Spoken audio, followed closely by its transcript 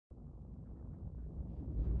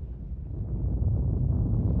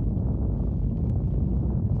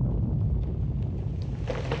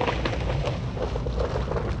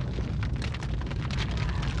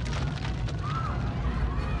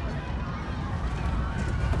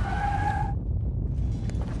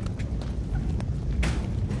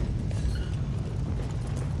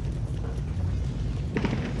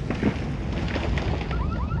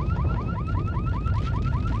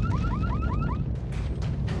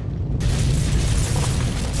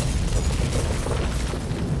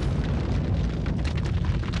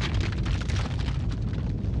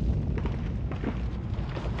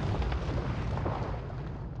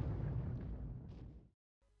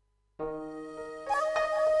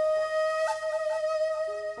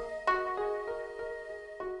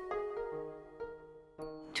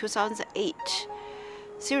2008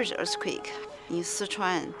 serious earthquake in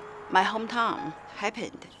Szechuan, my hometown,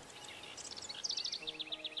 happened.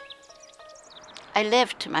 I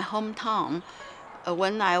left my hometown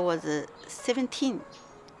when I was 17.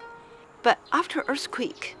 But after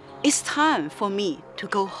earthquake, it's time for me to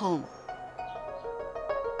go home.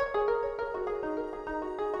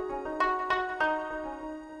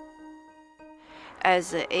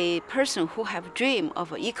 As a person who have dream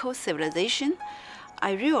of eco-civilization,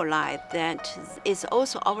 I realized that it's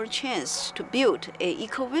also our chance to build an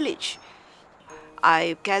eco-village.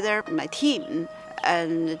 I gathered my team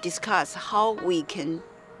and discuss how we can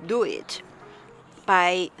do it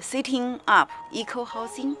by setting up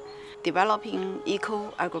eco-housing, developing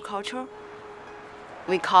eco-agriculture.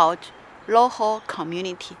 We call it local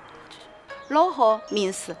community. Local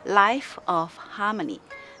means life of harmony,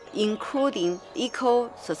 including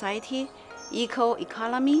eco-society,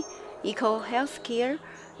 eco-economy, eco-healthcare,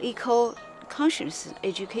 eco-conscious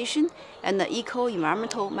education, and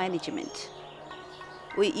eco-environmental management.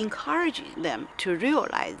 We encourage them to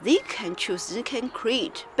realize they can choose, they can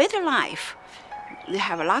create better life. They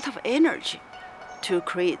have a lot of energy to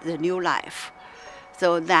create the new life.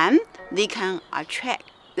 So then they can attract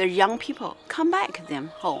the young people, come back them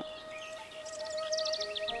home.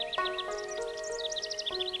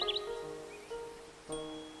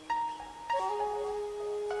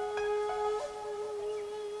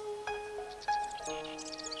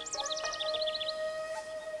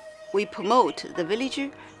 We promote the villager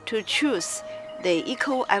to choose the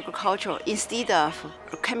eco-agriculture instead of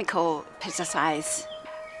chemical pesticides.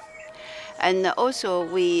 And also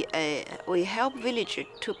we help villagers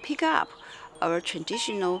to pick up our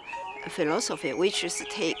traditional philosophy, which is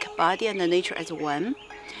take body and nature as one.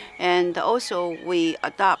 And also we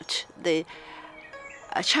adopt the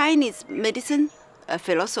Chinese medicine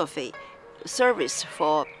philosophy service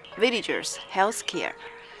for villagers' health care.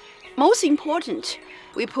 Most important,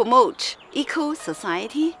 we promote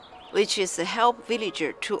eco-society, which is help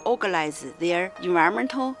villagers to organize their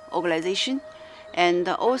environmental organization, and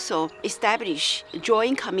also establish a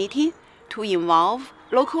joint committee to involve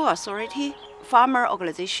local authority, farmer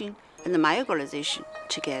organization, and my organization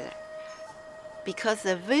together. Because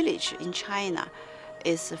the village in China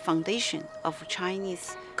is the foundation of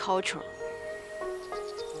Chinese culture.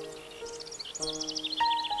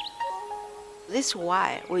 This is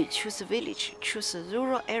why we choose a village, choose a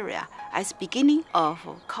rural area as beginning of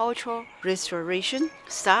cultural restoration,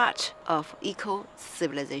 start of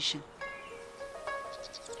eco-civilization.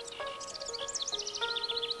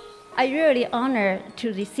 I'm really honored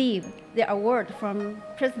to receive the award from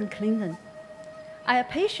President Clinton. I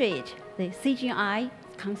appreciate the CGI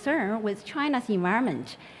concern with China's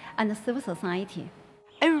environment and civil society.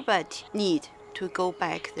 Everybody needs to go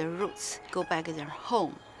back their roots, go back their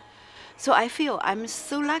home. So I feel I'm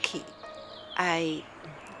so lucky I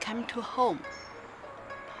come to home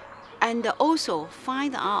and also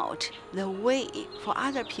find out the way for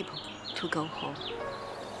other people to go home.